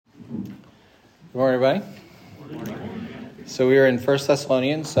Good morning, everybody. Good morning. So we are in 1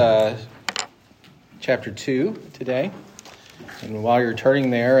 Thessalonians chapter 2 today. And while you're turning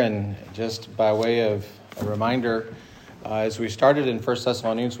there, and just by way of a reminder, as we started in 1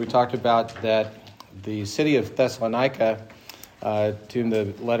 Thessalonians, we talked about that the city of Thessalonica, to whom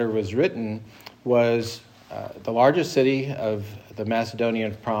the letter was written, was the largest city of the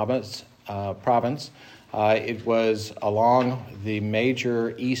Macedonian province. It was along the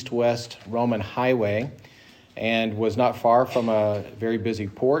major east-west Roman highway and was not far from a very busy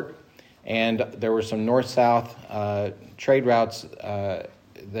port. And there were some north-south trade routes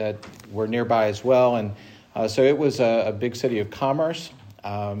that were nearby as well. And so it was a big city of commerce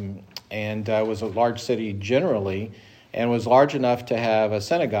and was a large city generally, and was large enough to have a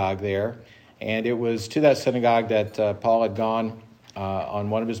synagogue there. And it was to that synagogue that Paul had gone on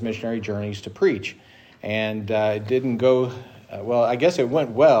one of his missionary journeys to preach. And it didn't go, well, I guess it went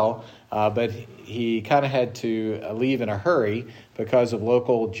well, but he kind of had to leave in a hurry because of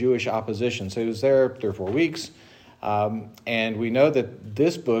local Jewish opposition. So he was there 3 or 4 weeks. And we know that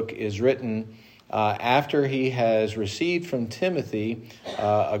this book is written after he has received from Timothy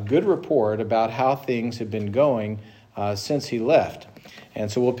a good report about how things have been going since he left.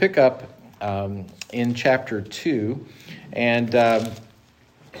 And so we'll pick up in chapter 2. And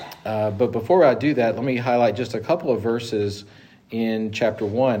but before I do that, let me highlight just a couple of verses in chapter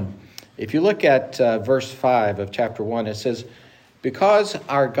 1. If you look at verse 5 of chapter 1, it says, "Because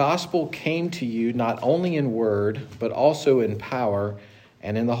our gospel came to you not only in word, but also in power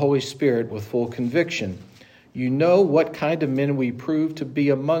and in the Holy Spirit with full conviction. You know what kind of men we proved to be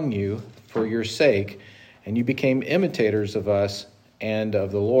among you for your sake, and you became imitators of us and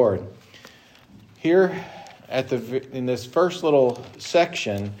of the Lord." Here in this first little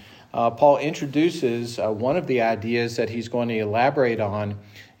section, Paul introduces one of the ideas that he's going to elaborate on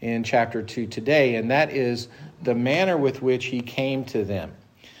in chapter 2 today, and that is the manner with which he came to them.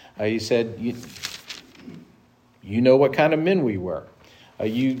 He said, you know what kind of men we were.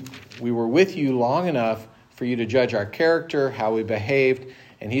 We were with you long enough for you to judge our character, how we behaved,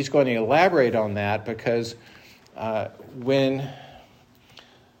 and he's going to elaborate on that because when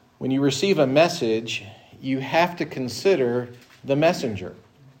you receive a message, you have to consider the messenger,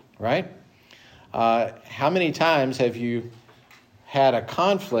 right? How many times have you had a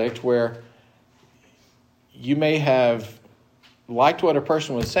conflict where you may have liked what a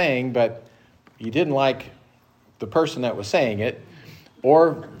person was saying, but you didn't like the person that was saying it,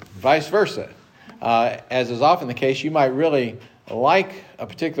 or vice versa? As is often the case, you might really like a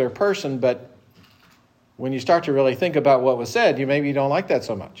particular person, but when you start to really think about what was said, you don't like that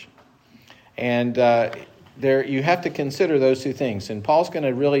so much. And there you have to consider those two things. And Paul's going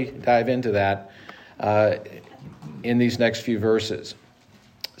to really dive into that in these next few verses.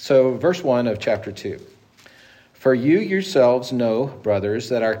 So verse 1 of chapter 2. "For you yourselves know, brothers,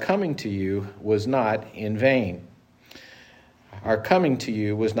 that our coming to you was not in vain." Our coming to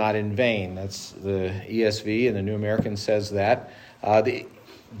you was not in vain. That's the ESV, and the New American says that. The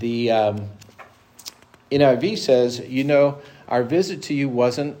NIV says, our visit to you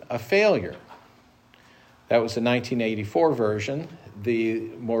wasn't a failure. That was the 1984 version. The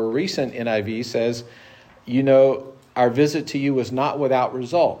more recent NIV says, our visit to you was not without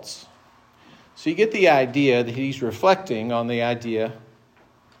results. So you get the idea that he's reflecting on the idea.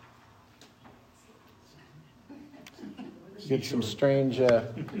 Get some strange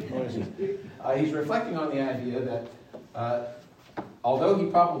noises. He's reflecting on the idea that although he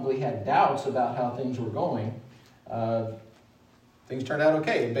probably had doubts about how things were going, things turned out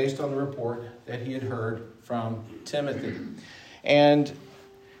okay based on the report that he had heard from Timothy. And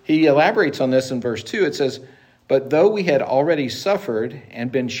he elaborates on this in verse 2. It says, "But though we had already suffered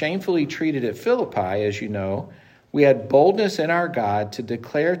and been shamefully treated at Philippi, as you know, we had boldness in our God to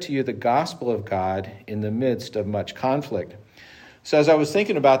declare to you the gospel of God in the midst of much conflict." So as I was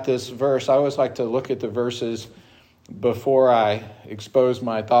thinking about this verse, I always like to look at the verses before I expose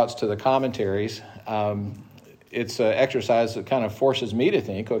my thoughts to the commentaries. It's an exercise that kind of forces me to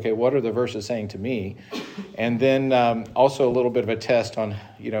think, okay, what are the verses saying to me? And then also a little bit of a test on,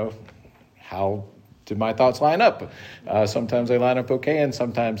 how did my thoughts line up? Sometimes they line up okay, and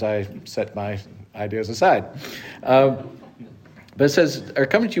sometimes I set my ideas aside. But it says, our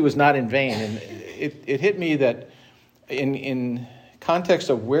coming to you was not in vain. And it hit me that in context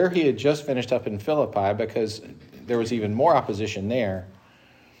of where he had just finished up in Philippi, because there was even more opposition there,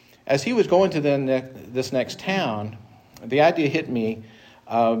 as he was going to this next town, the idea hit me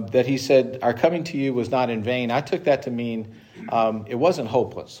that he said, our coming to you was not in vain. I took that to mean it wasn't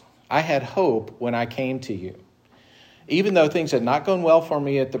hopeless. I had hope when I came to you. even though things had not gone well for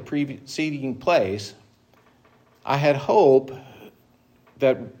me at the preceding place, I had hope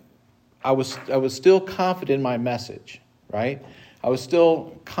that I was still confident in my message, right? I was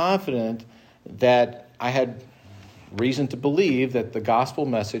still confident that I had reason to believe that the gospel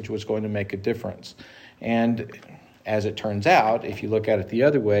message was going to make a difference. And as it turns out, if you look at it the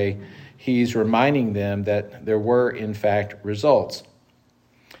other way, he's reminding them that there were, in fact, results.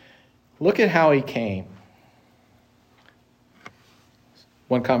 Look at how he came.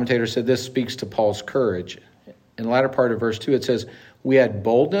 One commentator said this speaks to Paul's courage. In the latter part of verse 2, it says, "We had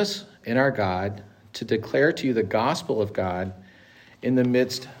boldness in our God to declare to you the gospel of God in the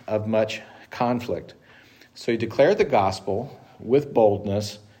midst of much conflict." So he declared the gospel with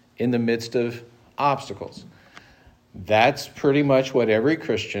boldness in the midst of obstacles. That's pretty much what every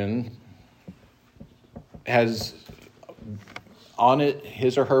Christian has on it,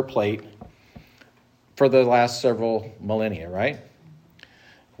 his or her plate, for the last several millennia, right?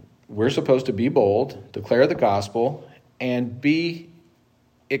 We're supposed to be bold, declare the gospel, and be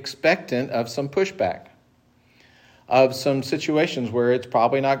expectant of some pushback, of some situations where it's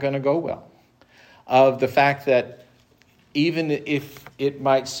probably not going to go well, of the fact that even if it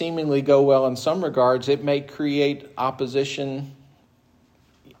might seemingly go well in some regards, it may create opposition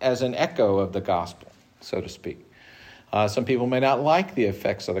as an echo of the gospel, so to speak. Some people may not like the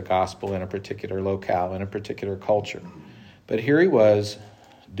effects of the gospel in a particular locale, in a particular culture. But here he was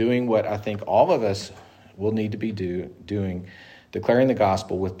doing what I think all of us will need to be doing, declaring the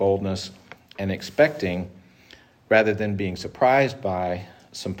gospel with boldness and expecting, rather than being surprised by,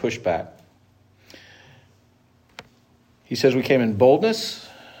 some pushback. He says we came in boldness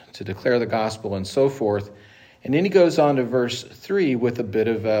to declare the gospel and so forth. And then he goes on to verse 3 with a bit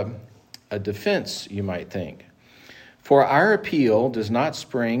of a defense, you might think. "For our appeal does not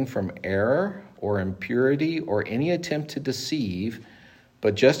spring from error or impurity or any attempt to deceive,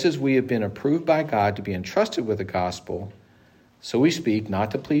 but just as we have been approved by God to be entrusted with the gospel, so we speak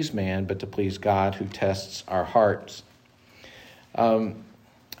not to please man, but to please God who tests our hearts."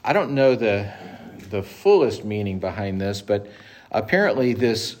 I don't know the fullest meaning behind this, but apparently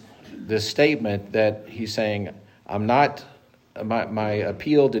this statement that he's saying, my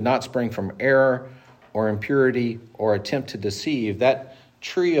appeal did not spring from error or impurity or attempt to deceive. That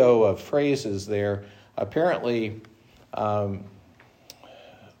trio of phrases there apparently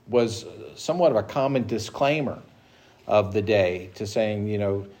was somewhat of a common disclaimer of the day, to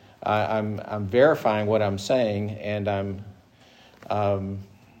saying, I'm verifying what I'm saying, and I'm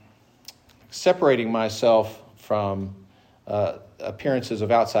separating myself from appearances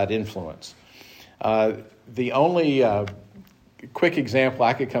of outside influence. The only quick example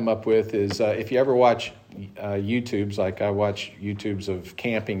I could come up with is if you ever watch YouTubes, like I watch YouTubes of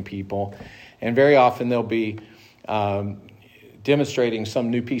camping people, and very often they'll be demonstrating some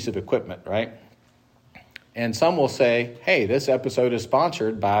new piece of equipment, right? And some will say, hey, this episode is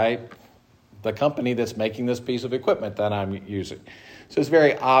sponsored by the company that's making this piece of equipment that I'm using. So it's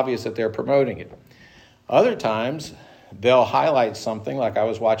very obvious that they're promoting it. Other times, they'll highlight something, like I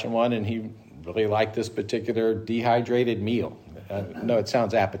was watching one and he really liked this particular dehydrated meal. No, it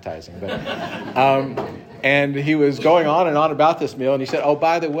sounds appetizing, but and he was going on and on about this meal, and he said, oh,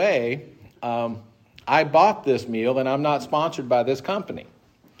 by the way, I bought this meal and I'm not sponsored by this company.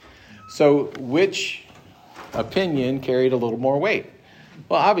 So which opinion carried a little more weight?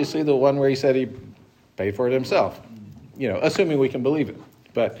 Well, obviously the one where he said he paid for it himself, assuming we can believe it.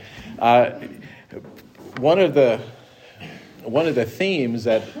 But one of the themes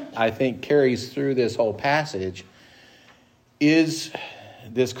that I think carries through this whole passage is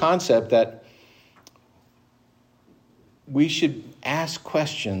this concept that we should ask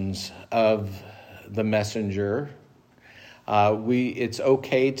questions of the messenger. It's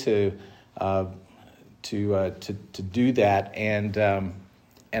okay to do that, and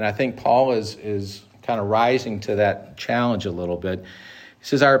I think Paul is kind of rising to that challenge a little bit. He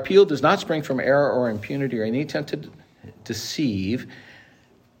says, our appeal does not spring from error or impunity or any attempt to deceive.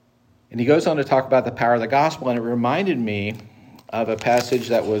 And he goes on to talk about the power of the gospel, and it reminded me of a passage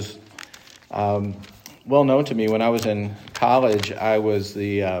that was well known to me. When I was in college, I was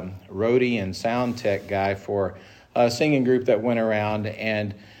the roadie and sound tech guy for a singing group that went around,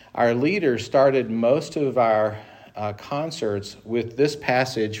 and our leader started most of our concerts with this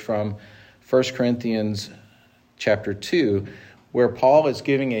passage from 1 Corinthians chapter 2, where Paul is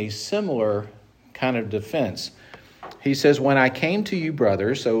giving a similar kind of defense. He says, when I came to you,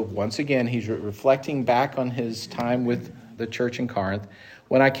 brothers, so once again, he's reflecting back on his time with the church in Corinth.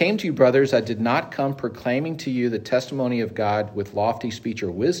 When I came to you, brothers, I did not come proclaiming to you the testimony of God with lofty speech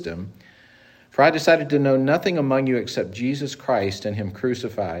or wisdom, For I decided to know nothing among you except Jesus Christ and him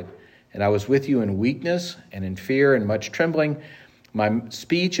crucified. And I was with you in weakness and in fear and much trembling. My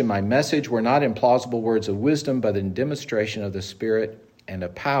speech and my message were not in plausible words of wisdom, but in demonstration of the Spirit and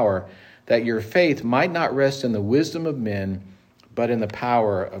of power, that your faith might not rest in the wisdom of men, but in the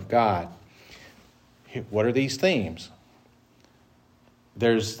power of God. What are these themes?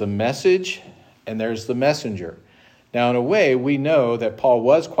 There's the message and there's the messenger. Now, in a way, we know that Paul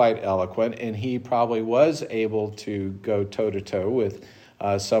was quite eloquent, and he probably was able to go toe-to-toe with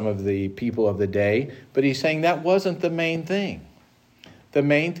some of the people of the day, but he's saying that wasn't the main thing. The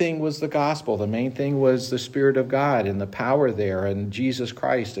main thing was the gospel. The main thing was the Spirit of God and the power there and Jesus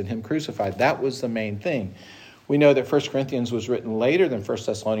Christ and him crucified. That was the main thing. We know that 1 Corinthians was written later than 1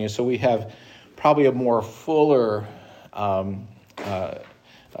 Thessalonians, so we have probably a more fuller,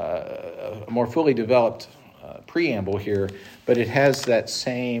 more fully developed preamble here, but it has that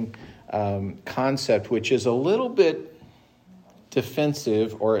same concept, which is a little bit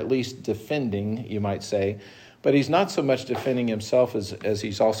defensive, or at least defending, you might say, but he's not so much defending himself as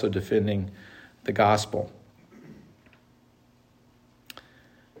he's also defending the gospel.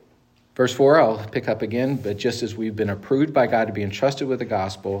 Verse 4, I'll pick up again, but just as we've been approved by God to be entrusted with the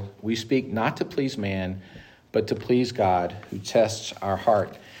gospel, we speak not to please man, but to please God, who tests our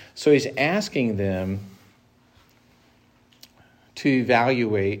heart. So he's asking them to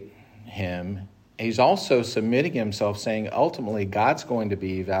evaluate him. He's also submitting himself, saying, ultimately, God's going to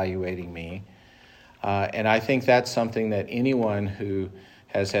be evaluating me. And I think that's something that anyone who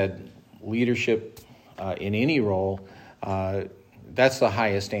has had leadership in any role, that's the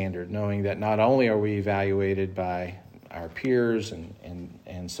highest standard, knowing that not only are we evaluated by our peers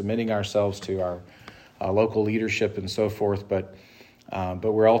and submitting ourselves to our local leadership and so forth, but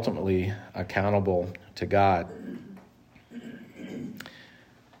we're ultimately accountable to God.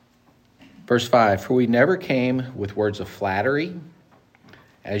 Verse 5, for we never came with words of flattery,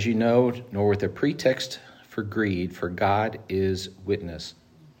 as you know, nor with a pretext for greed, for God is witness.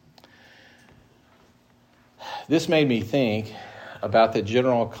 This made me think about the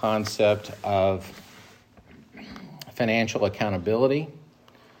general concept of financial accountability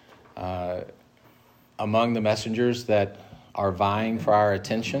among the messengers that are vying for our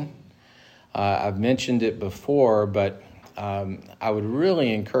attention. I've mentioned it before, but I would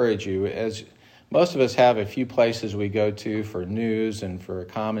really encourage you, as most of us have a few places we go to for news and for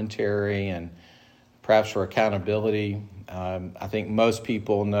commentary and perhaps for accountability. I think most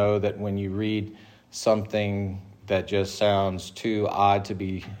people know that when you read something that just sounds too odd to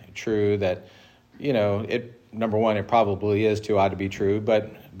be true, that, you know, number one, it probably is too odd to be true,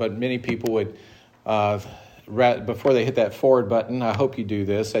 but many people would, before they hit that forward button, I hope you do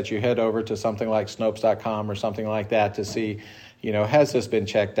this, that you head over to something like Snopes.com or something like that to see, you know, has this been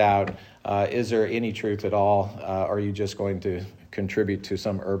checked out? Is there any truth at all? Are you just going to contribute to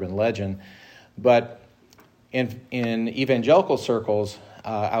some urban legend? But in evangelical circles,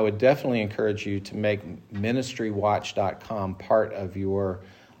 I would definitely encourage you to make ministrywatch.com part of your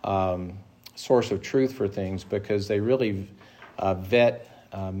source of truth for things, because they really vet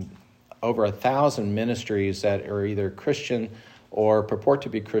over 1,000 ministries that are either Christian or purport to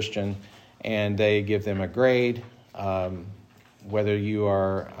be Christian, and they give them a grade, whether you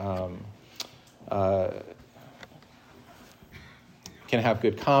are can have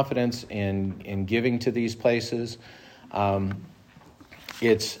good confidence in giving to these places.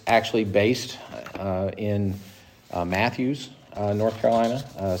 It's actually based in Matthews, North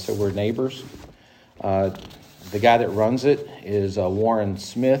Carolina, so we're neighbors. The guy that runs it is Warren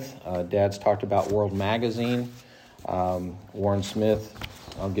Smith. Dad's talked about World Magazine. Warren Smith,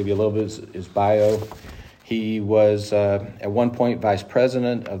 I'll give you a little bit of his bio. He was, at one point, vice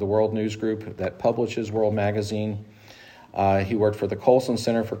president of the World News Group that publishes World Magazine. He worked for the Colson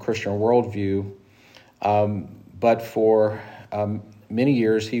Center for Christian Worldview. But for many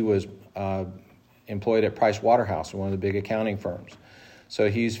years, he was employed at Price Waterhouse, one of the big accounting firms. So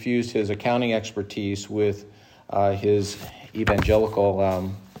he's fused his accounting expertise with his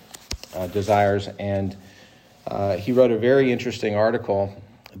evangelical desires, and he wrote a very interesting article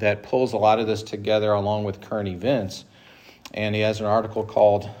that pulls a lot of this together along with current events. And he has an article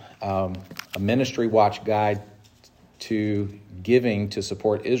called A Ministry Watch Guide to Giving to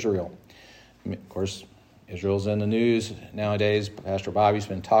Support Israel. Of course, Israel's in the news nowadays. Pastor Bobby's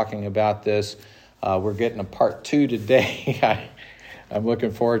been talking about this. We're getting a part 2 today. I'm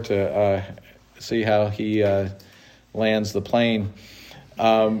looking forward to see how he lands the plane.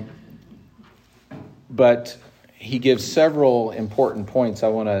 But he gives several important points I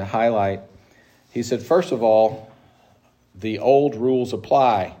want to highlight. He said, first of all, the old rules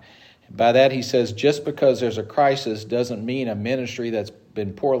apply. By that, he says, just because there's a crisis doesn't mean a ministry that's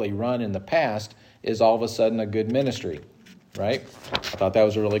been poorly run in the past is all of a sudden a good ministry, right? I thought that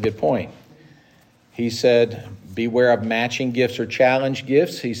was a really good point. He said, beware of matching gifts or challenge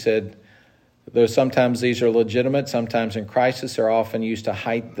gifts. He said, though sometimes these are legitimate, sometimes in crisis, they're often used to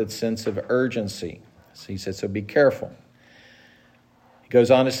heighten the sense of urgency. So he said, so be careful. He goes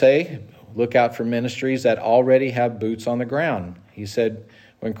on to say, look out for ministries that already have boots on the ground. He said,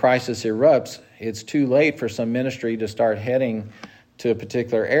 when crisis erupts, it's too late for some ministry to start heading to a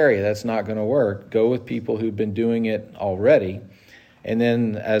particular area. That's not going to work. Go with people who've been doing it already. And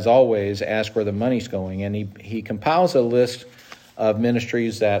then, as always, ask where the money's going. And he compiles a list of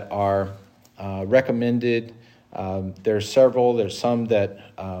ministries that are recommended. There's several. There's some that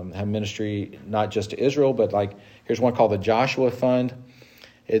have ministry not just to Israel, but like here's one called the Joshua Fund.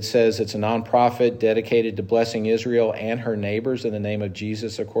 It says it's a nonprofit dedicated to blessing Israel and her neighbors in the name of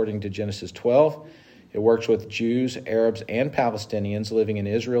Jesus, according to Genesis 12. It works with Jews, Arabs, and Palestinians living in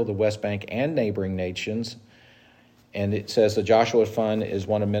Israel, the West Bank, and neighboring nations. And it says the Joshua Fund is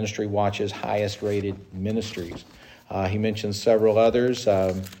one of Ministry Watch's highest-rated ministries. He mentions several others.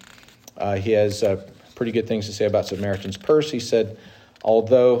 He has pretty good things to say about Samaritan's Purse. He said,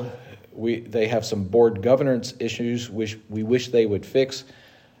 although they have some board governance issues which we wish they would fix,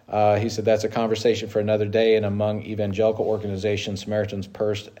 he said that's a conversation for another day, and among evangelical organizations, Samaritan's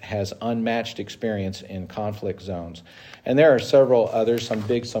Purse has unmatched experience in conflict zones. And there are several others, some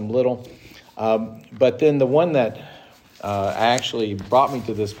big, some little. But then the one that actually brought me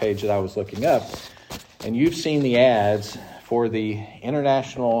to this page that I was looking up, and you've seen the ads for the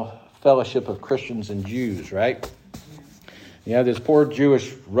International Fellowship of Christians and Jews, right? You have this poor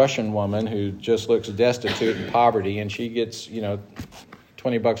Jewish Russian woman who just looks destitute and poverty, and she gets,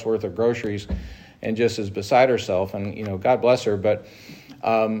 $20 worth of groceries and just is beside herself. And, God bless her. But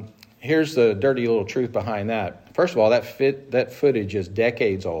here's the dirty little truth behind that. First of all, that footage is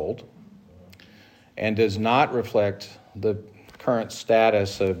decades old and does not reflect the current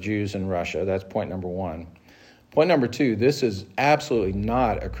status of Jews in Russia. That's point number one. Point number two, this is absolutely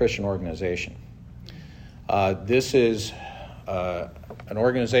not a Christian organization. This is an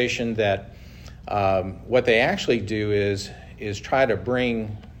organization that what they actually do is try to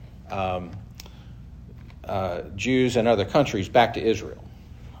bring Jews and other countries back to Israel.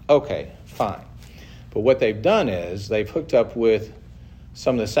 Okay, fine. But what they've done is they've hooked up with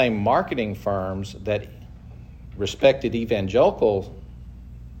some of the same marketing firms that respected evangelical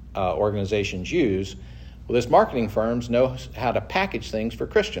organizations use. Well, these marketing firms know how to package things for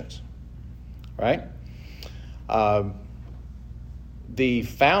Christians, right? The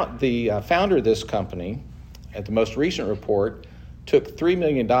founder of this company, at the most recent report, took $3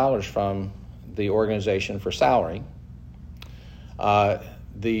 million from the organization for salary.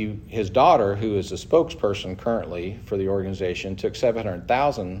 His daughter, who is a spokesperson currently for the organization, took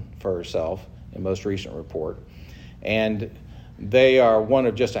 $700,000 for herself in the most recent report. And they are one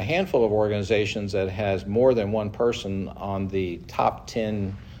of just a handful of organizations that has more than one person on the top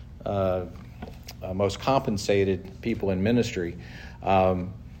 10 most compensated people in ministry.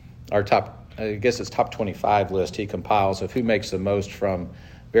 Our top, I guess it's top 25 list he compiles of who makes the most from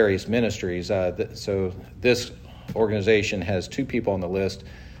various ministries. So this organization has two people on the list.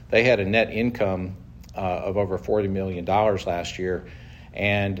 They had a net income of over $40 million last year.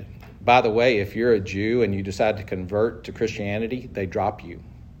 And by the way, if you're a Jew and you decide to convert to Christianity, they drop you.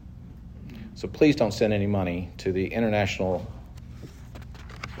 So please don't send any money to the International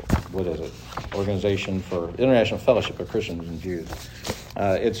Fellowship of Christians and Jews.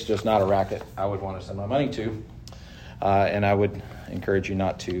 It's just not a racket I would want to send my money to, and I would encourage you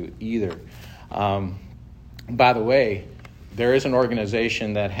not to either. By the way, there is an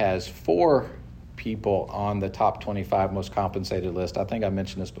organization that has 4 people on the top 25 most compensated list. I think I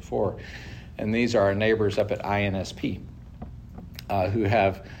mentioned this before. And these are our neighbors up at INSP, who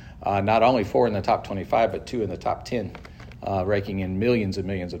have not only 4 in the top 25, but 2 in the top 10, raking in millions and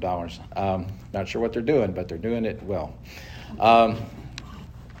millions of dollars. Not sure what they're doing, but they're doing it well.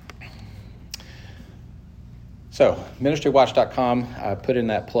 So, ministrywatch.com, I put in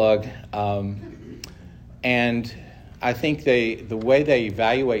that plug. And I think the way they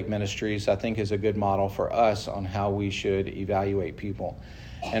evaluate ministries, I think, is a good model for us on how we should evaluate people.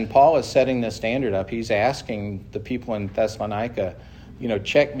 And Paul is setting the standard up. He's asking the people in Thessalonica,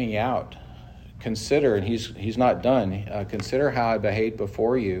 check me out. Consider, and he's not done, consider how I behaved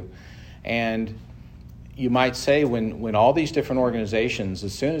before you. And you might say when all these different organizations,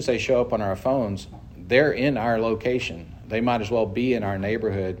 as soon as they show up on our phones, they're in our location. They might as well be in our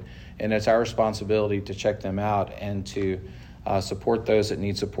neighborhood. And it's our responsibility to check them out and to support those that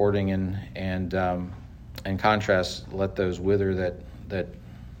need supporting, and in contrast, let those wither that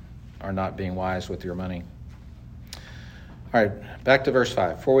are not being wise with your money. All right, back to verse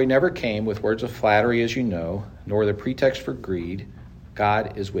 5. For we never came with words of flattery, as you know, nor the pretext for greed.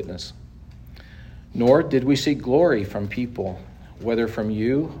 God is witness. Nor did we seek glory from people, whether from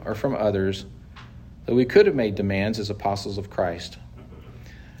you or from others, though we could have made demands as apostles of Christ.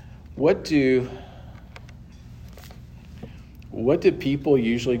 What do people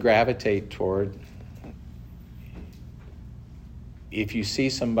usually gravitate toward if you see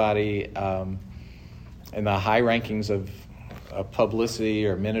somebody in the high rankings of publicity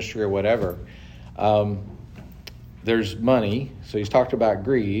or ministry or whatever? There's money, so he's talked about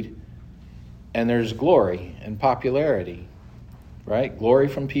greed, and there's glory and popularity, right? Glory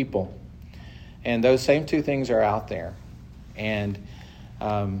from people. And those same two things are out there. And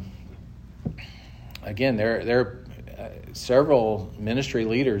again, there are several ministry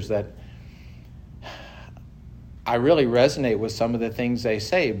leaders that I really resonate with some of the things they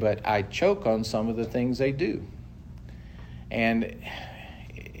say, but I choke on some of the things they do. And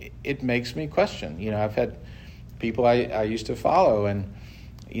it makes me question. I've had people I used to follow, and,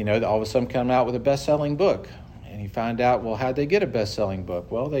 all of a sudden come out with a best-selling book. And you find out, well, how'd they get a best-selling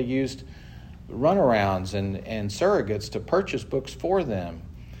book? Well, they used runarounds and surrogates to purchase books for them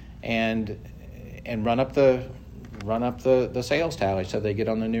and run up the sales tally so they get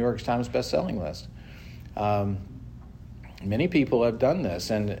on the New York Times best-selling list. Many people have done this,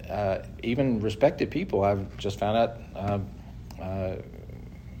 and even respected people. I've just found out,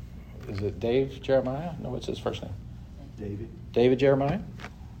 is it Dave Jeremiah? No, what's his first name? David Jeremiah.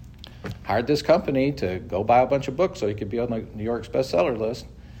 Hired this company to go buy a bunch of books so he could be on the New York's bestseller list.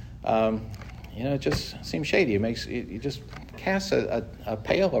 It just seems shady. It just casts a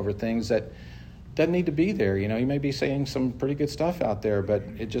pale over things that doesn't need to be there. He may be saying some pretty good stuff out there, but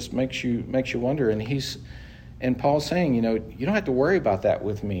it just makes you wonder. And Paul's saying, you don't have to worry about that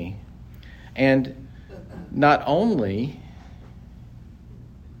with me. And not only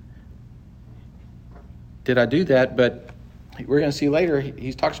did I do that, but we're going to see later,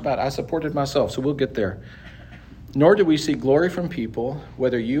 he talks about, I supported myself, so we'll get there. Nor did we seek glory from people,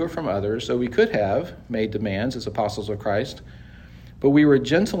 whether you or from others, so we could have made demands as apostles of Christ. But we were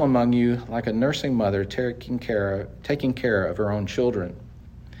gentle among you, like a nursing mother taking care of her own children.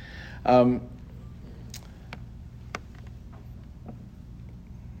 Let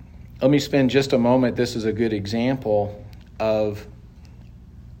me spend just a moment. This is a good example of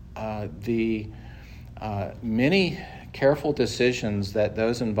the many careful decisions that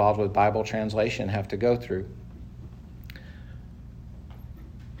those involved with Bible translation have to go through.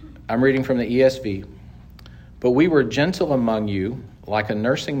 I'm reading from the ESV. But we were gentle among you, like a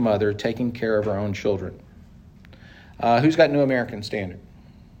nursing mother taking care of her own children. Who's got New American Standard?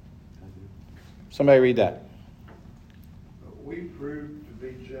 Somebody read that. We proved to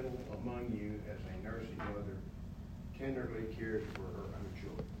be gentle among you as a nursing mother tenderly cares for her own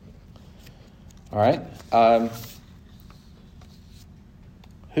children. All right.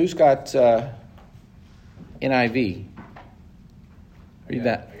 Who's got NIV? Read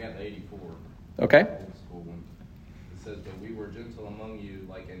that. I got the 84. Okay. Old school one. It says, but we were gentle among you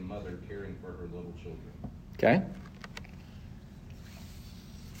like a mother caring for her little children. Okay.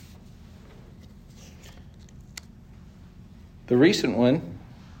 The recent one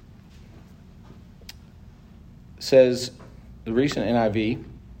says, the recent NIV,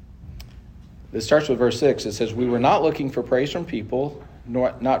 it starts with verse 6. It says, we were not looking for praise from people,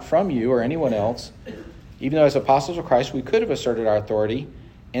 nor not from you or anyone else. Even though as apostles of Christ we could have asserted our authority,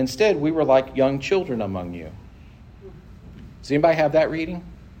 instead we were like young children among you. Does anybody have that reading?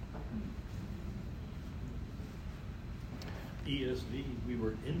 ESV, we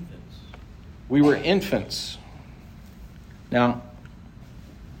were infants. We were infants. Now,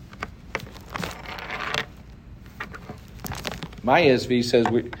 my ESV says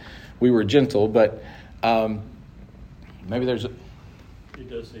we were gentle, but maybe there's a... It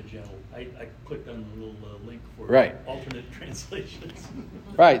does say gentle. I clicked on the little link for Right. alternate translations.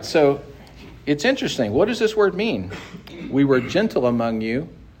 Right, so it's interesting. What does this word mean? We were gentle among you,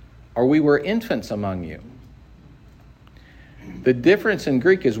 or we were infants among you. The difference in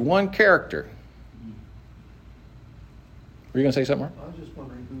Greek is one character. Were you going to say something, Mark? I was just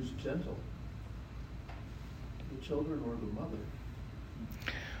wondering who's gentle, the children or the mother?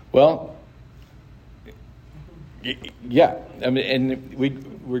 Well, yeah. I mean, and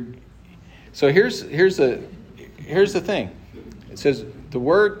we're so here's the thing. It says the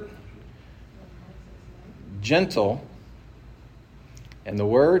word gentle and the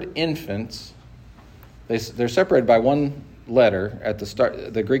word infants, they're separated by one letter at the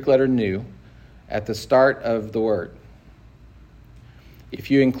start, the Greek letter nu, at the start of the word. If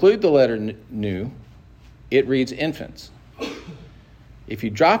you include the letter nu, it reads infants. If you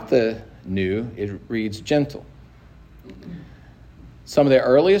drop the nu, it reads gentle. Some of the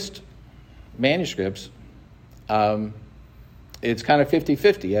earliest manuscripts, it's kind of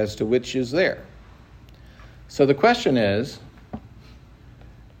 50-50 as to which is there. So the question is,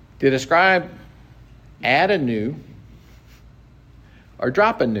 did a scribe add a nu or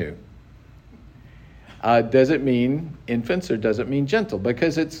drop a nu? Does it mean infants or does it mean gentle?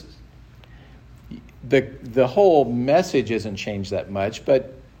 Because it's the whole message isn't changed that much,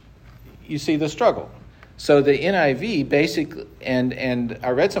 but you see the struggle. So the NIV basically, and I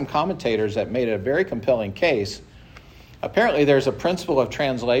read some commentators that made a very compelling case. Apparently there's a principle of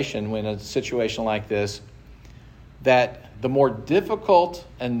translation when a situation like this, that the more difficult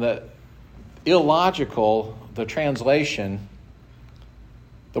and the illogical the translation,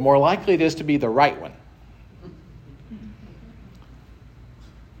 the more likely it is to be the right one.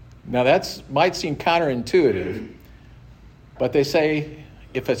 Now that might seem counterintuitive, but they say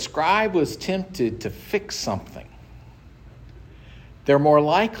if a scribe was tempted to fix something, they're more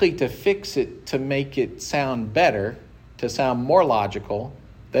likely to fix it to make it sound better, to sound more logical,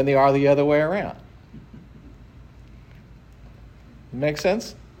 than they are the other way around. Make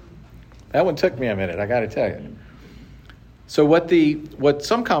sense? That one took me a minute, I got to tell you. So what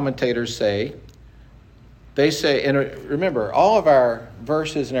some commentators say, they say, and remember, all of our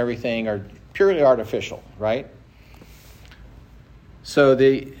verses and everything are purely artificial, right? So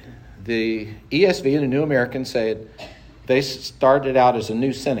the ESV and the New American say they started out as a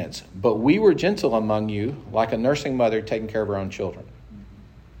new sentence, but we were gentle among you, like a nursing mother taking care of her own children.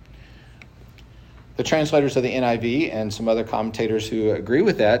 The translators of the NIV and some other commentators who agree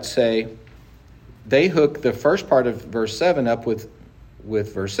with that say they hook the first part of verse 7 up with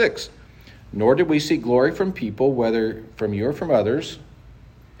verse 6. Nor did we seek glory from people, whether from you or from others.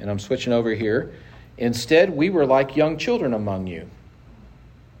 And I'm switching over here. Instead, we were like young children among you.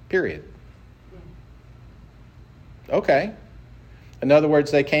 Period. Okay. In other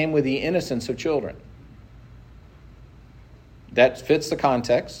words, they came with the innocence of children. That fits the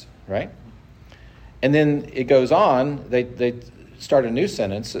context, right? And then it goes on, they start a new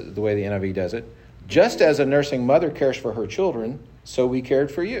sentence, the way the NIV does it. Just as a nursing mother cares for her children, so we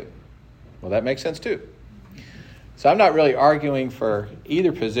cared for you. Well, that makes sense too. So I'm not really arguing for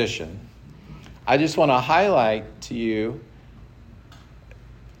either position. I just want to highlight to you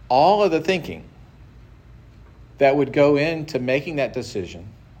all of the thinking that would go into making that decision.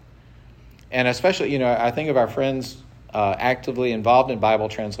 And especially, I think of our friends actively involved in Bible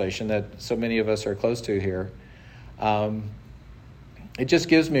translation that so many of us are close to here. It just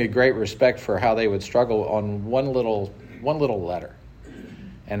gives me a great respect for how they would struggle on one little letter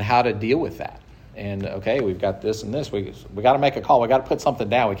and how to deal with that. And okay, we've got this and this. We got to make a call. We got to put something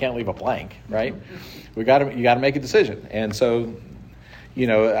down. We can't leave a blank, right? You got to make a decision. And so,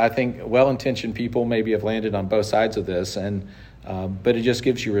 I think well-intentioned people maybe have landed on both sides of this, and but it just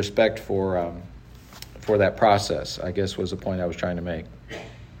gives you respect for that process, I guess was the point I was trying to make.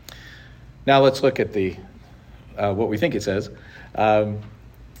 Now let's look at the what we think it says.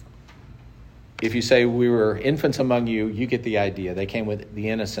 If you say we were infants among you, you get the idea. They came with the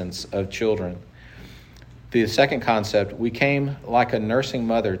innocence of children. The second concept, we came like a nursing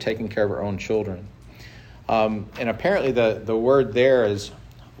mother taking care of her own children. And apparently the word there is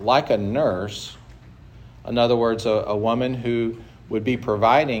like a nurse. In other words, a woman who would be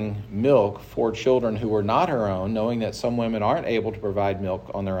providing milk for children who were not her own, knowing that some women aren't able to provide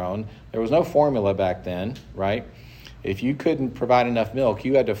milk on their own. There was no formula back then, right? If you couldn't provide enough milk,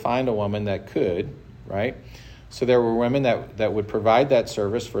 you had to find a woman that could, right? So there were women that would provide that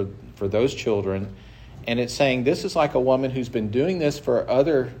service for those children. And it's saying this is like a woman who's been doing this for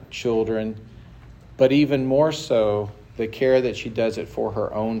other children, but even more so, the care that she does it for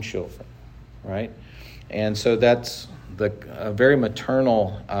her own children, right? And so that's a very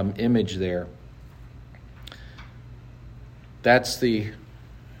maternal image there. That's the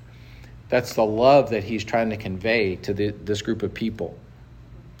love that he's trying to convey to this group of people.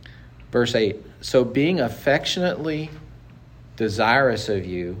 Verse 8, so being affectionately desirous of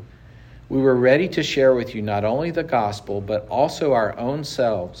you, we were ready to share with you not only the gospel, but also our own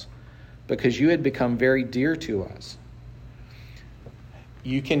selves, because you had become very dear to us.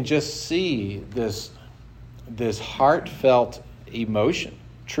 You can just see this heartfelt emotion,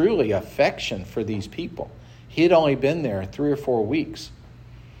 truly affection for these people. He had only been there 3 or 4 weeks.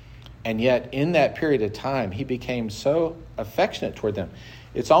 And yet, in that period of time, he became so affectionate toward them.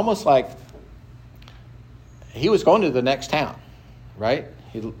 It's almost like he was going to the next town, right?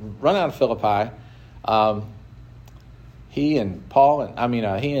 He'd run out of Philippi. He and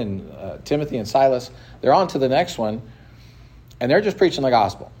Timothy and Silas, they're on to the next one, and they're just preaching the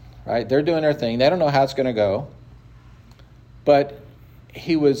gospel, right? They're doing their thing. They don't know how it's going to go. But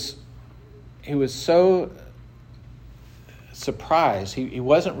he was so surprised. He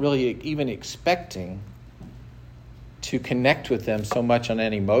wasn't really even expecting to connect with them so much on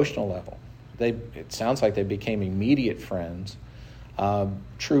an emotional level. It sounds like they became immediate friends,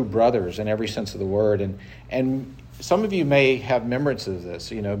 true brothers in every sense of the word. And some of you may have memories of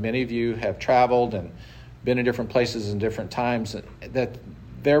this. Many of you have traveled and been in different places in different times. That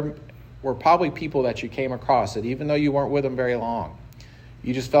there were probably people that you came across that even though you weren't with them very long,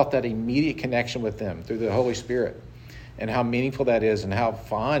 you just felt that immediate connection with them through the Holy Spirit, and how meaningful that is and how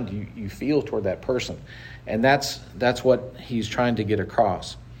fond you feel toward that person. And that's what he's trying to get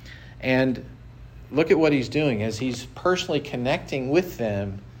across. And look at what he's doing as he's personally connecting with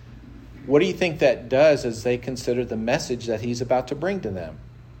them. What do you think that does as they consider the message that he's about to bring to them?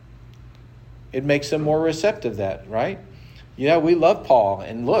 It makes them more receptive, that, right? We love Paul,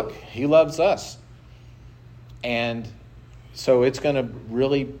 and look, he loves us. And so it's going to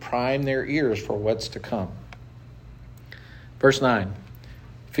really prime their ears for what's to come. Verse 9.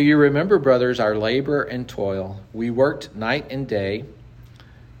 For you remember, brothers, our labor and toil. We worked night and day.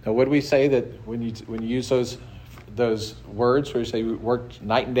 Now, what do we say that when you use those words where you say we worked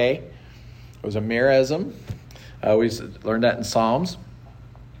night and day? It was a merism. We learned that in Psalms.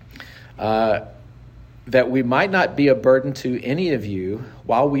 That we might not be a burden to any of you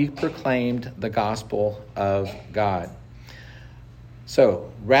while we proclaimed the gospel of God.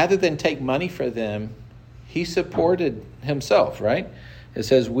 So, rather than take money for them, he supported himself, right? It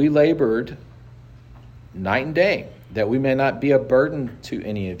says, we labored night and day, that we may not be a burden to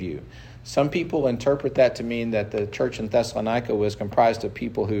any of you. Some people interpret that to mean that the church in Thessalonica was comprised of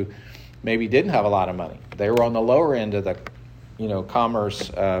people who maybe didn't have a lot of money. They were on the lower end of the,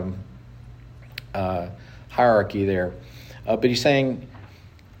 commerce hierarchy there. But he's saying,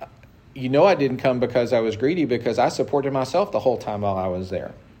 I didn't come because I was greedy, because I supported myself the whole time while I was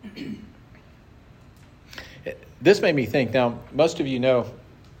there. This made me think. Now, most of you know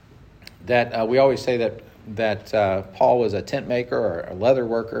that we always say that Paul was a tent maker or a leather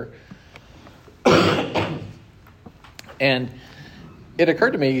worker. And it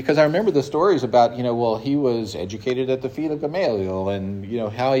occurred to me, because I remember the stories about, he was educated at the feet of Gamaliel,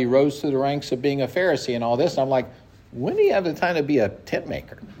 and, how he rose through the ranks of being a Pharisee and all this. And I'm like, when do you have the time to be a tent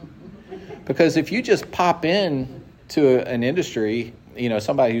maker? Because if you just pop in to an industry,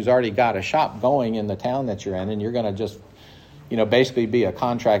 somebody who's already got a shop going in the town that you're in, and you're going to just, basically be a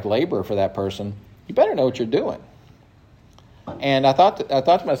contract laborer for that person, you better know what you're doing. And I thought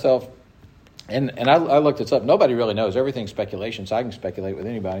to myself, and I looked this up. Nobody really knows. Everything's speculation, so I can speculate with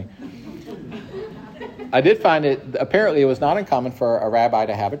anybody. I did find apparently it was not uncommon for a rabbi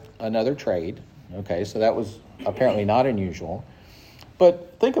to have another trade. Okay, so that was apparently not unusual.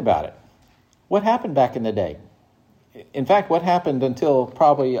 But think about it. What happened back in the day? In fact, what happened until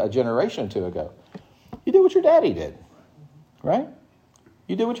probably a generation or two ago? You did what your daddy did, right?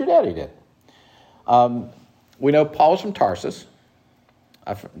 You did what your daddy did. We know Paul's from Tarsus.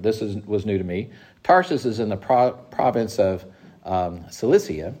 This was new to me. Tarsus is in the province of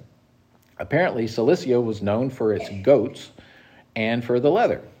Cilicia. Apparently, Cilicia was known for its goats and for the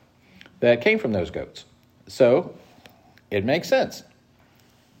leather that came from those goats. So it makes sense.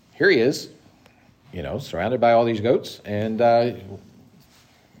 Here he is, surrounded by all these goats, and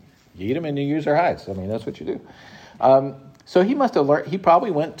you eat them and you use their hides. I mean, that's what you do. So he must have learned. He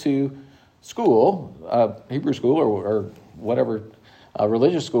probably went to school, Hebrew school or whatever,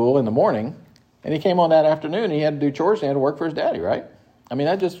 religious school in the morning, and he came on that afternoon. And he had to do chores and he had to work for his daddy, right? I mean,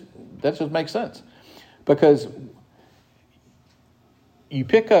 that just makes sense, because you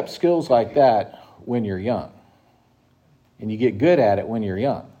pick up skills like that when you're young, and you get good at it when you're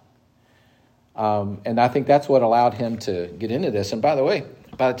young. And I think that's what allowed him to get into this. And by the way,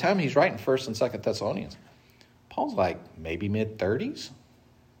 by the time he's writing 1st and 2nd Thessalonians, Paul's like maybe mid-30s,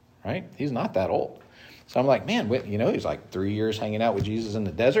 right? He's not that old. So I'm like, man, he's like 3 years hanging out with Jesus in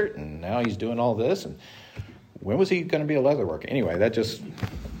the desert, and now he's doing all this. And when was he going to be a leather worker? Anyway, that just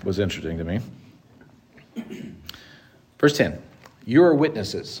was interesting to me. Verse 10, you are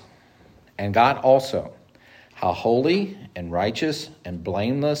witnesses, and God also, how holy and righteous and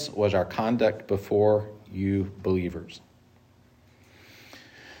blameless was our conduct before you believers.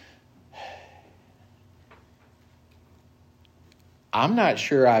 I'm not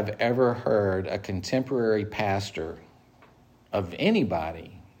sure I've ever heard a contemporary pastor of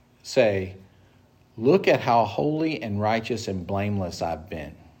anybody say, look at how holy and righteous and blameless I've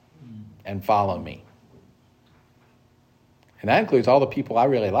been, and follow me. And that includes all the people I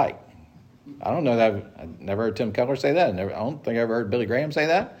really like. I don't know that I've never heard Tim Keller say that. I don't think I ever heard Billy Graham say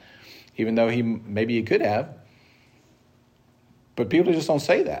that, even though maybe he could have. But people just don't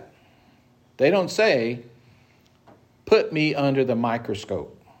say that. They don't say, put me under the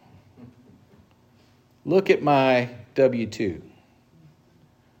microscope. Look at my W-2.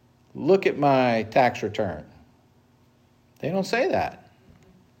 Look at my tax return. They don't say that.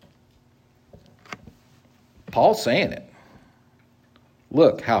 Paul's saying it.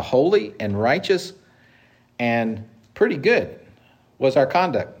 Look how holy and righteous and pretty good was our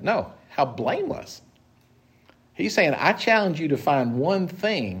conduct. No, how blameless. He's saying, I challenge you to find one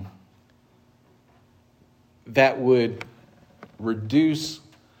thing that would reduce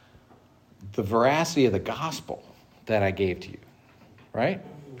the veracity of the gospel that I gave to you. Right?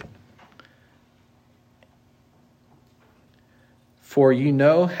 For you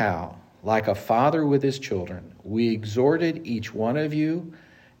know how, like a father with his children, we exhorted each one of you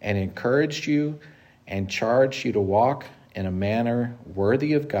and encouraged you and charged you to walk in a manner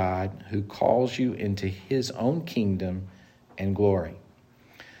worthy of God, who calls you into his own kingdom and glory.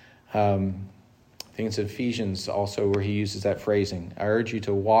 I think it's Ephesians also where he uses that phrasing. I urge you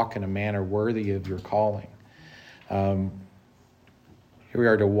to walk in a manner worthy of your calling. Here we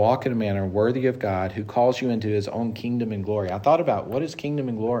are to walk in a manner worthy of God, who calls you into his own kingdom and glory. I thought about what is kingdom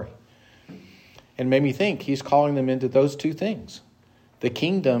and glory? And it made me think he's calling them into those two things. The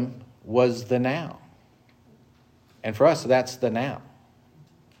kingdom was the now. And for us, that's the now,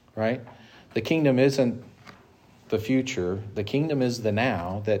 right? The kingdom isn't the future. The kingdom is the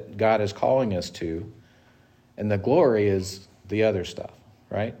now that God is calling us to. And the glory is the other stuff,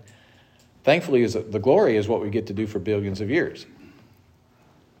 right? Thankfully, the glory is what we get to do for billions of years.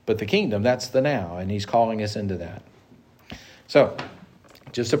 But the kingdom, that's the now, and he's calling us into that. So,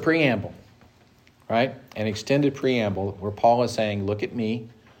 just a preamble, right? An extended preamble where Paul is saying, look at me,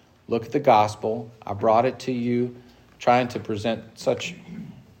 look at the gospel. I brought it to you, trying to present such.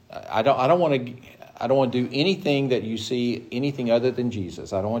 I don't want to do anything that you see anything other than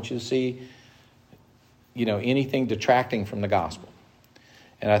Jesus. I don't want you to see, anything detracting from the gospel.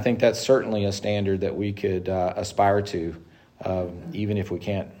 And I think that's certainly a standard that we could aspire to, even if we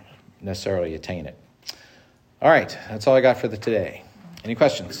can't necessarily attain it. All right, that's all I got for today. Any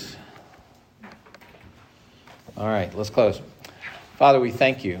questions? All right, let's close. Father, we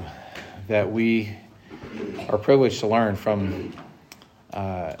thank you that we are privileged to learn from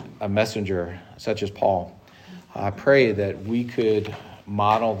a messenger such as Paul. I pray that we could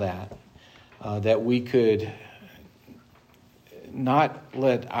model that, that we could not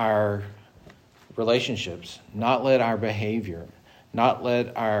let our relationships, not let our behavior, not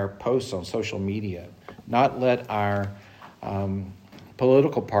let our posts on social media, not let our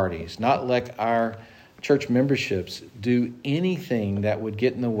political parties, not let our church memberships do anything that would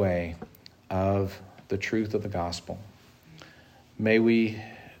get in the way of the truth of the gospel. May we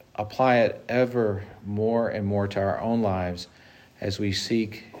apply it ever more and more to our own lives as we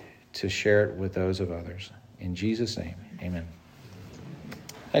seek to share it with those of others. In Jesus' name, amen.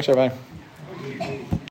 Thanks, everybody.